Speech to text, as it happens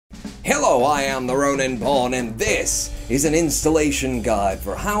Hello, I am the Roninpawn, and this is an installation guide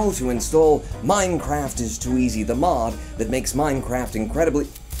for how to install Minecraft is Too Easy, the mod that makes Minecraft incredibly...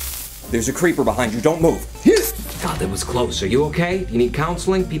 There's a creeper behind you, don't move! God, that was close. Are you okay? You need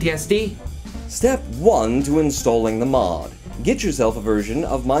counseling? PTSD? Step 1 to installing the mod. Get yourself a version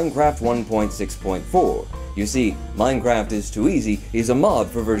of Minecraft 1.6.4. You see, Minecraft is Too Easy is a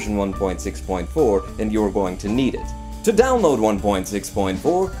mod for version 1.6.4, and you're going to need it. To download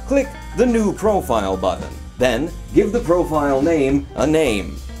 1.6.4, click the New Profile button. Then, give the profile name a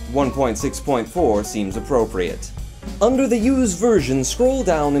name. 1.6.4 seems appropriate. Under the Use Version, scroll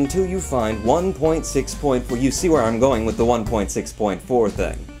down until you find 1.6.4. You see where I'm going with the 1.6.4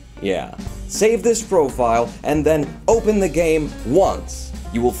 thing. Yeah. Save this profile, and then open the game once.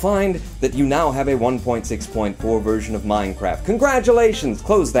 You will find that you now have a 1.6.4 version of Minecraft. Congratulations!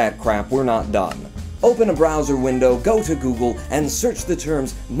 Close that crap, we're not done. Open a browser window, go to Google, and search the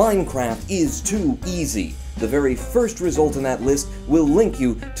terms Minecraft is Too Easy. The very first result in that list will link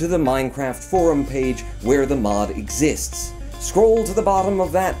you to the Minecraft forum page where the mod exists. Scroll to the bottom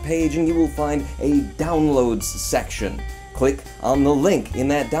of that page and you will find a Downloads section. Click on the link in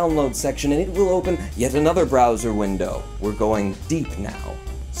that Download section and it will open yet another browser window. We're going deep now.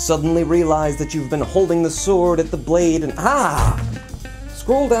 Suddenly realize that you've been holding the sword at the blade and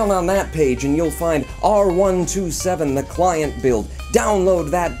Scroll down on that page and you'll find R127, the client build.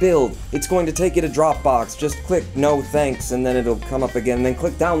 Download that build. It's going to take you to Dropbox. Just click no thanks and then it'll come up again. Then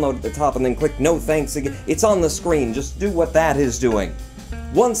click download at the top and then click no thanks again. It's on the screen. Just do what that is doing.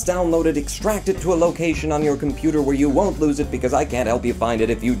 Once downloaded, extract it to a location on your computer where you won't lose it because I can't help you find it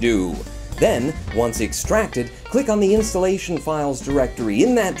if you do. Then, once extracted, click on the installation files directory.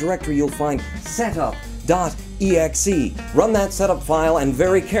 In that directory you'll find setup.exe. Run that setup file and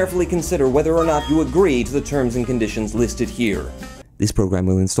very carefully consider whether or not you agree to the terms and conditions listed here. This program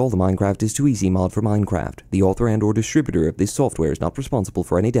will install the Minecraft is Too Easy mod for Minecraft. The author and/or distributor of this software is not responsible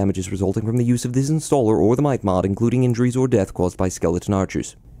for any damages resulting from the use of this installer or the MiTE mod, including injuries or death caused by skeleton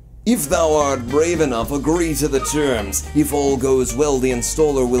archers. If thou art brave enough, agree to the terms. If all goes well, the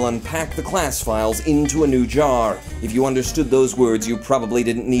installer will unpack the class files into a new jar. If you understood those words, you probably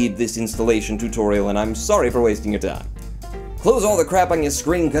didn't need this installation tutorial, and I'm sorry for wasting your time. Close all the crap on your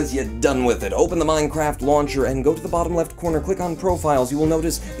screen because you're done with it. Open the Minecraft launcher and go to the bottom left corner, click on Profiles. You will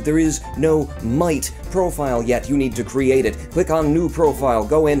notice that there is no MiTE profile yet. You need to create it. Click on New Profile,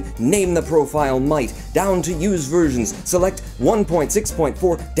 go in, name the profile MiTE. Down to Use Versions, select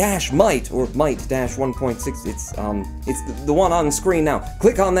 1.6.4-MiTE or MiTE-1.6. It's the one on screen now.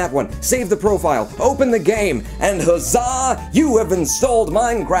 Click on that one, save the profile, open the game, and huzzah! You have installed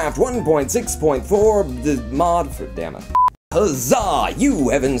Minecraft 1.6.4, the mod for, damn it. Huzzah! You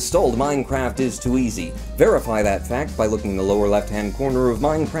have installed Minecraft is Too Easy. Verify that fact by looking in the lower left-hand corner of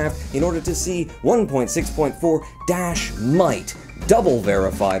Minecraft in order to see 1.6.4-MiTE. Double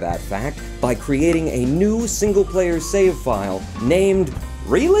verify that fact by creating a new single-player save file named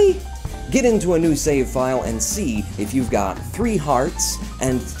Really? Get into a new save file and see if you've got 3 hearts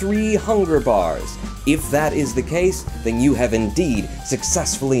and 3 hunger bars. If that is the case, then you have indeed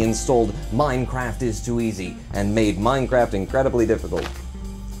successfully installed Minecraft is Too Easy and made Minecraft incredibly difficult.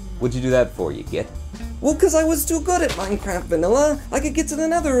 What'd you do that for, you git? Well, because I was too good at Minecraft Vanilla. I could get to the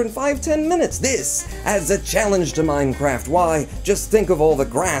Nether in 5-10 minutes. This adds a challenge to Minecraft. Why? Just think of all the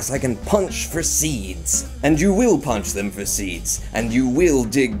grass I can punch for seeds. And you will punch them for seeds. And you will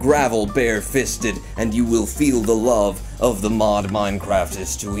dig gravel bare-fisted. And you will feel the love of the mod Minecraft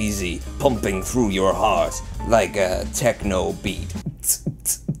is Too Easy pumping through your heart like a techno beat.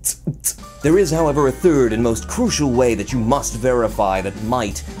 There is, however, a third and most crucial way that you must verify that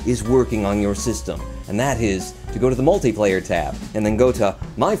MiTE is working on your system, and that is to go to the multiplayer tab, and then go to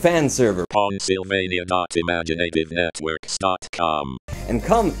My Fan Server, Pennsylvania.imaginative.networks.com, and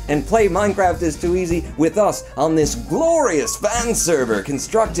come and play Minecraft is Too Easy with us on this glorious fan server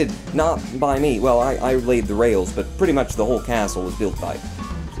constructed not by me. Well, I laid the rails, but pretty much the whole castle was built by...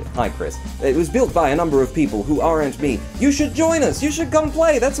 Hi, Chris. It was built by a number of people who aren't me. You should join us! You should come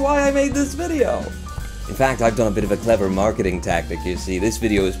play! That's why I made this video! In fact, I've done a bit of a clever marketing tactic, you see. This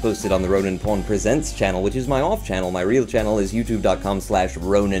video is posted on the Roninpawn Presents channel, which is my off channel. My real channel is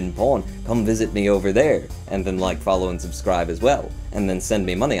youtube.com/Roninpawn. Come visit me over there. And then like, follow, and subscribe as well. And then send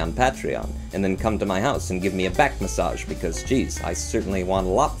me money on Patreon. And then come to my house and give me a back massage, because, geez, I certainly want a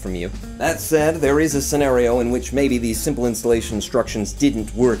lot from you. That said, there is a scenario in which maybe these simple installation instructions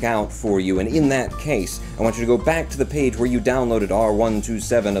didn't work out for you, and in that case, I want you to go back to the page where you downloaded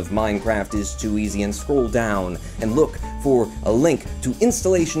R127 of Minecraft is Too Easy and scroll scroll down and look for a link to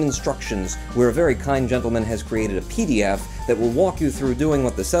installation instructions, where a very kind gentleman has created a PDF that will walk you through doing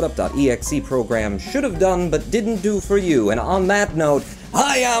what the setup.exe program should have done but didn't do for you. And on that note,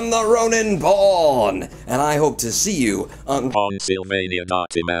 I am the Roninpawn, and I hope to see you on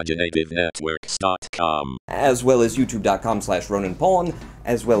Pennsylvania.imaginativenetworks.com, as well as youtube.com/Roninpawn,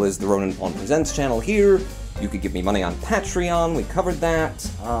 as well as the Roninpawn Presents channel here. You could give me money on Patreon, we covered that.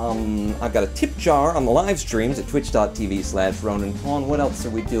 I've got a tip jar on the live streams at twitch.tv/Roninpawn. What else are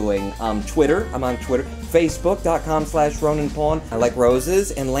we doing? Twitter, I'm on Twitter. Facebook.com/Roninpawn. I like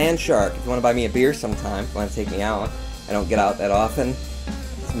roses, and Landshark. If you want to buy me a beer sometime, if you want to take me out. I don't get out that often.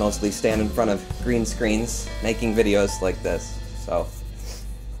 It's mostly stand in front of green screens, making videos like this. So,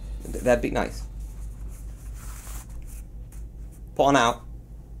 that'd be nice. Pawn out.